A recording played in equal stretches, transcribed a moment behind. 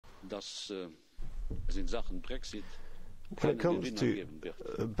When it comes to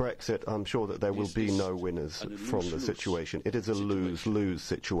Brexit, I'm sure that there will be no winners from the situation. It is a lose-lose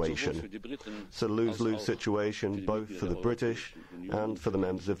situation. It's a lose-lose situation both for the British and for the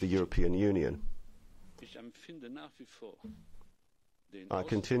members of the European Union. I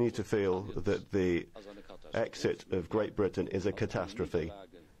continue to feel that the exit of Great Britain is a catastrophe.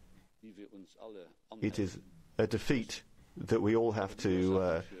 It is a defeat that we all have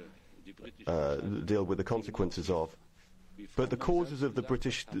to deal with the consequences of. But the causes of the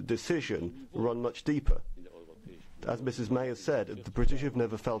British decision run much deeper. As Mrs. May has said, the British have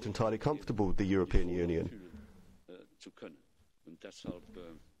never felt entirely comfortable with the European Union.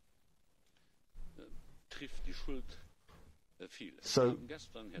 So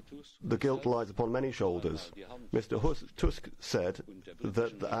the guilt lies upon many shoulders. Mr. Tusk said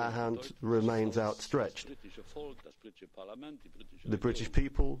that our hand remains outstretched. The British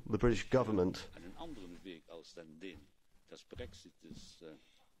people, the British government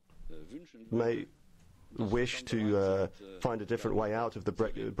may wish to find a different way out of the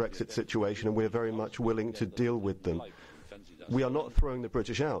Brexit situation, and we're very much willing to deal with them. We are not throwing the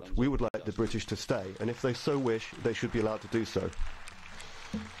British out. We would like the British to stay, and if they so wish, they should be allowed to do so.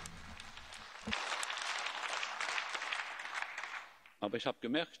 I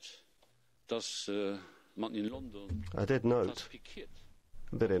did note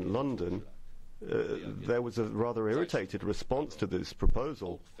that in London there was a rather irritated response to this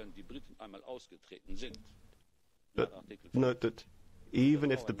proposal. But note that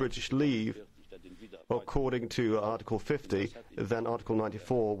even if the British leave, according to Article 50, then Article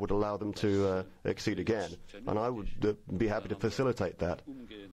 94 would allow them to accede again. And I would be happy to facilitate that.